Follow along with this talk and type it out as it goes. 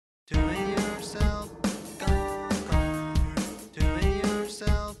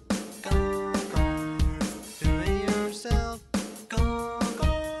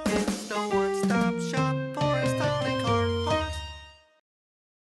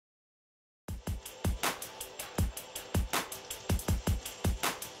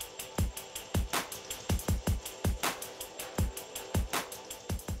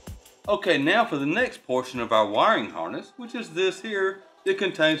Okay, now for the next portion of our wiring harness, which is this here that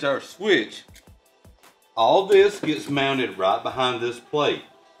contains our switch. All this gets mounted right behind this plate.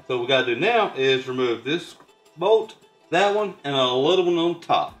 So what we gotta do now is remove this bolt, that one, and a little one on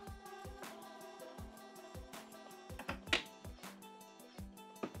top.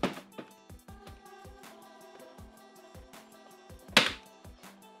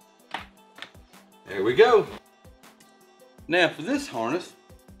 There we go. Now for this harness,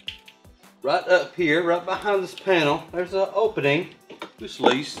 right up here, right behind this panel, there's an opening which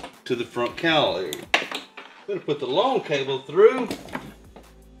leads to the front cowl area. I'm going to put the long cable through.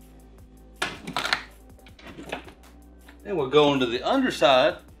 And we'll go into the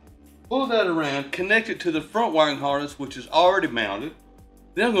underside, pull that around, connect it to the front wiring harness, which is already mounted.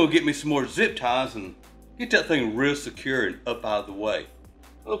 Then I'm going to get me some more zip ties and get that thing real secure and up out of the way.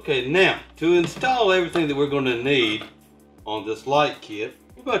 Okay, now to install everything that we're going to need on this light kit,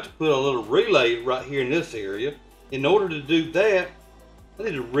 we're going to put a little relay right here in this area. In order to do that, I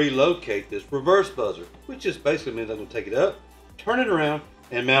need to relocate this reverse buzzer, which just basically means I'm going to take it up, turn it around,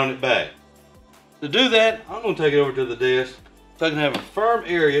 and mount it back. To do that, I'm going to take it over to the desk so I can have a firm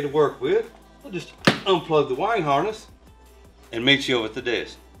area to work with. I'll just unplug the wiring harness and meet you over at the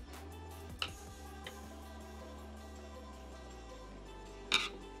desk.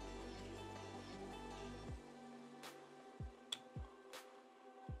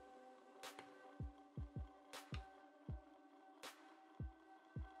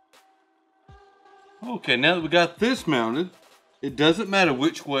 Okay, now that we got this mounted, it doesn't matter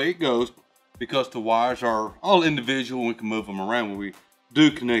which way it goes because the wires are all individual and we can move them around when we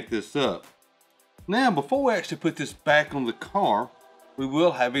do connect this up. Now, before we actually put this back on the car, we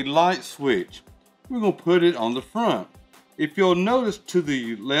will have a light switch. We're going to put it on the front. If you'll notice to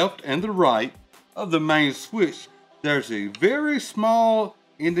the left and the right of the main switch, there's a very small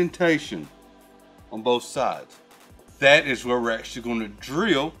indentation on both sides. That is where we're actually going to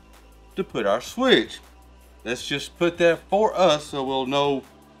drill to put our switch. Let's just put that for us so we'll know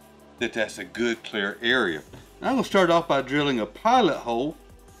that that's a good clear area. Now I'm going to start off by drilling a pilot hole.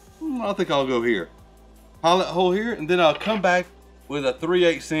 I think I'll go here. Pilot hole here, and then I'll come back with a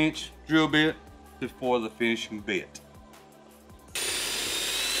 3/8 inch drill bit for the finishing bit.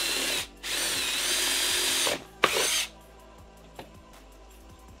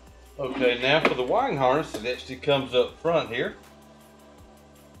 Okay, now for the wiring harness, it actually comes up front here.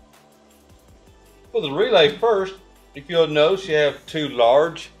 For the relay first, if you'll notice, you have two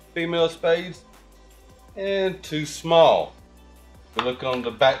large female spades and two small. If you look on the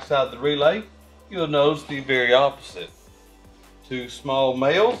back side of the relay, you'll notice the very opposite. Two small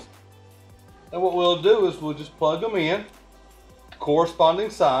males. And what we'll do is we'll just plug them in,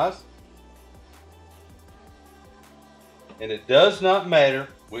 corresponding size. And it does not matter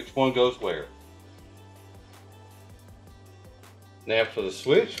which one goes where. Now for the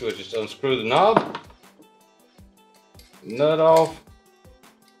switch, we'll just unscrew the knob, nut off,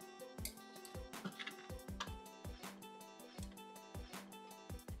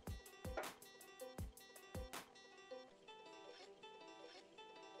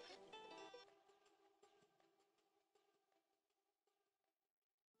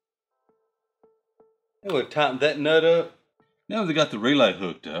 and we'll tighten that nut up. Now we got the relay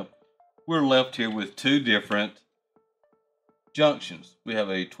hooked up, we're left here with two different junctions. We have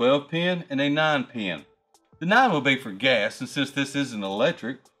a 12 pin and a 9 pin. The 9 will be for gas, and since this isn't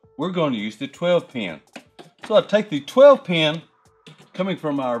electric, we're going to use the 12 pin. So I take the 12 pin coming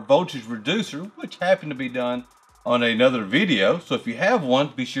from our voltage reducer, which happened to be done on another video. So if you have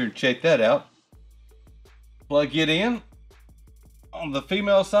one, be sure to check that out. Plug it in on the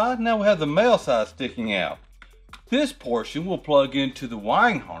female side. Now we have the male side sticking out. This portion will plug into the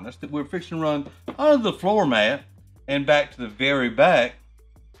wiring harness that we're fixing to run under the floor mat and back to the very back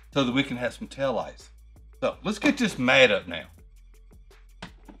so that we can have some tail lights. So let's get this mat up now.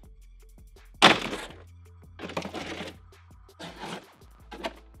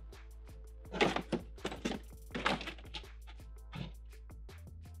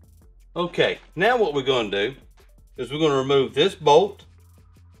 Okay, now what we're going to do is we're going to remove this bolt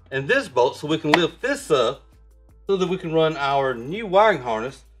and this bolt so we can lift this up so that we can run our new wiring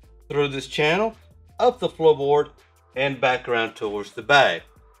harness through this channel, up the floorboard, and back around towards the back.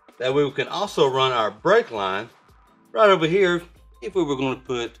 That way we can also run our brake line right over here if we were going to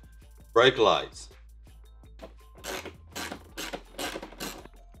put brake lights.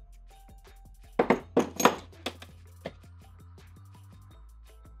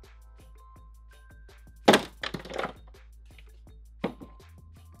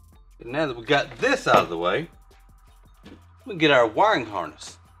 And now that we got this out of the way, we get our wiring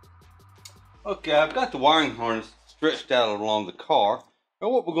harness. Okay, I've got the wiring harness stretched out along the car.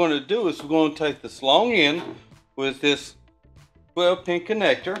 And what we're going to do is we're going to take this long end with this 12-pin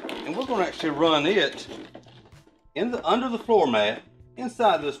connector, and we're going to actually run it under the floor mat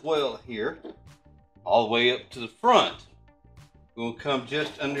inside this well here, all the way up to the front. We're going to come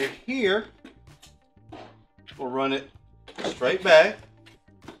just under here. We'll run it straight back.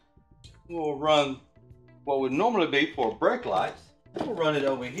 We'll run what would normally be for brake lights. We'll run it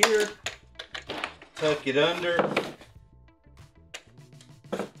over here, tuck it under,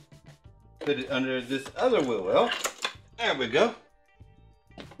 put it under this other wheel well. There we go.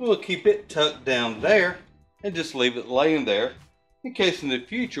 We'll keep it tucked down there and just leave it laying there in case in the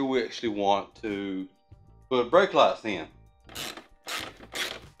future we actually want to put brake lights in.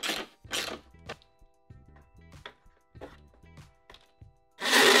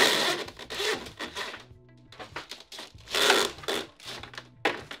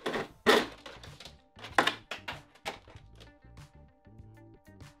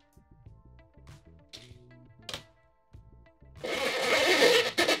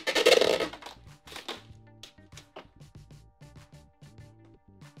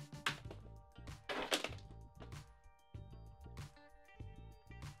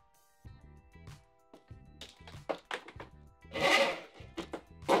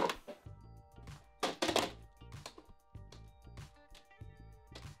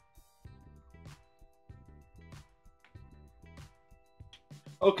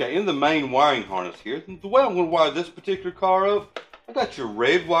 Okay, in the main wiring harness here, the way I'm going to wire this particular car up, I got your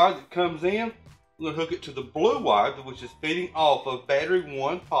red wire that comes in. I'm going to hook it to the blue wire, which is feeding off of battery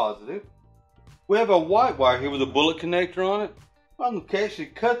 1 positive. We have a white wire here with a bullet connector on it. I'm going to actually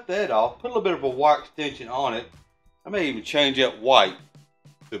cut that off, put a little bit of a wire extension on it. I may even change that white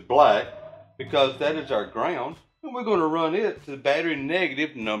to black because that is our ground. And we're going to run it to the battery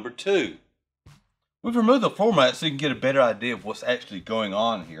negative number 2. We've removed the floor mat so you can get a better idea of what's actually going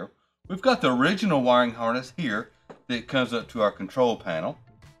on here. We've got the original wiring harness here that comes up to our control panel.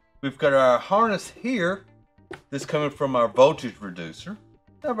 We've got our harness here that's coming from our voltage reducer.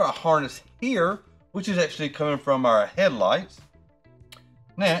 We have our harness here, which is actually coming from our headlights.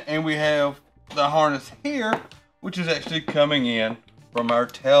 Now, and we have the harness here, which is actually coming in from our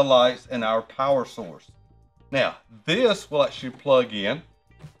tail lights and our power source. Now, this will actually plug in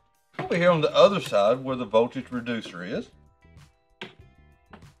over here on the other side where the voltage reducer is.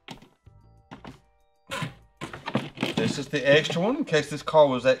 This is the extra one in case this car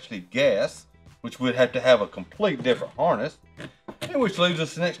was actually gas, which would have to have a complete different harness. And which leaves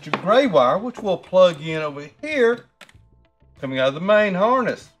us an extra gray wire, which we'll plug in over here, coming out of the main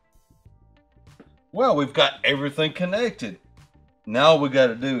harness. Well, we've got everything connected. Now all we got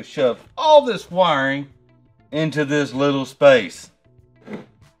to do is shove all this wiring into this little space.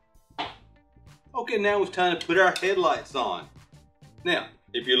 Okay, now it's time to put our headlights on. Now,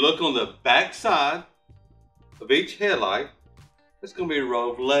 if you look on the back side of each headlight, it's going to be a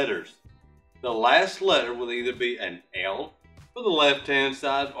row of letters. The last letter will either be an L for the left-hand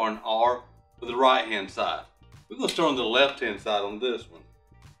side or an R for the right-hand side. We're going to start on the left-hand side on this one.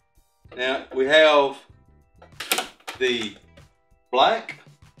 Now, we have the black,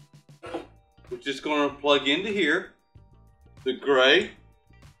 which is going to plug into here. The gray.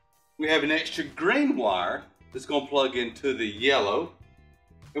 We have an extra green wire that's going to plug into the yellow.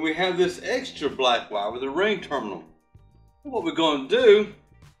 And we have this extra black wire with a ring terminal. And what we're going to do,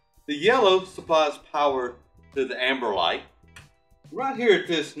 the yellow supplies power to the amber light. Right here at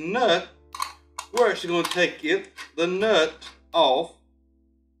this nut, we're actually going to take the nut off,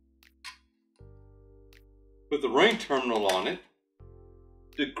 put the ring terminal on it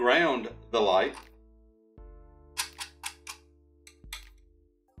to ground the light.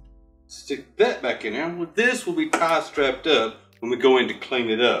 Stick that back in there. Well, this will be tie strapped up when we go in to clean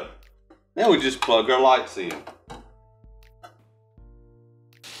it up. Now we just plug our lights in.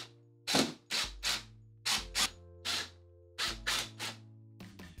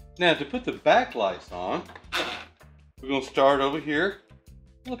 Now to put the back lights on, we're going to start over here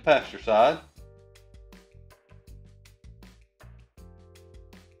on the passenger side.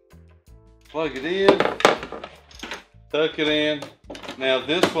 Plug it in, tuck it in. Now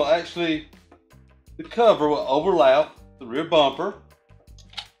this will actually, the cover will overlap the rear bumper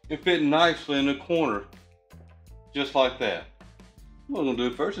and fit nicely in the corner, just like that. What I'm going to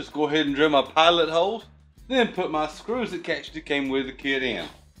do first is go ahead and drill my pilot holes, then put my screws that actually came with the kit in.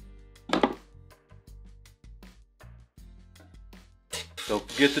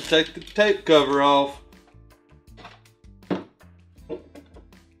 Don't forget to take the tape cover off.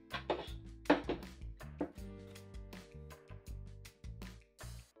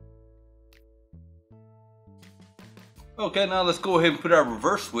 Okay, now let's go ahead and put our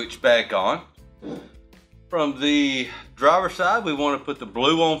reverse switch back on. From the driver's side, we want to put the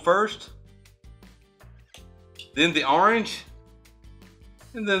blue on first, then the orange,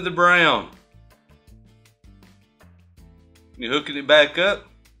 and then the brown. You're hooking it back up.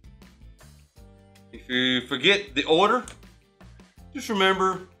 If you forget the order, just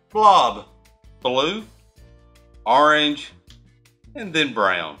remember blob, blue, orange, and then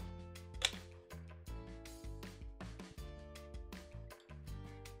brown.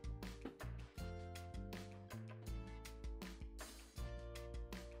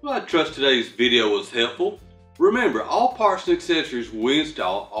 Well, I trust today's video was helpful. Remember, all parts and accessories we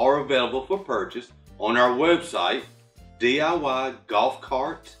install are available for purchase on our website,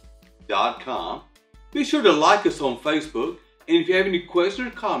 DIYGolfCarts.com. Be sure to like us on Facebook, and if you have any questions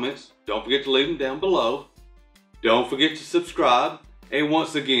or comments, don't forget to leave them down below. Don't forget to subscribe, and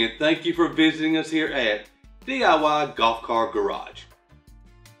once again, thank you for visiting us here at DIY Golf Car Garage.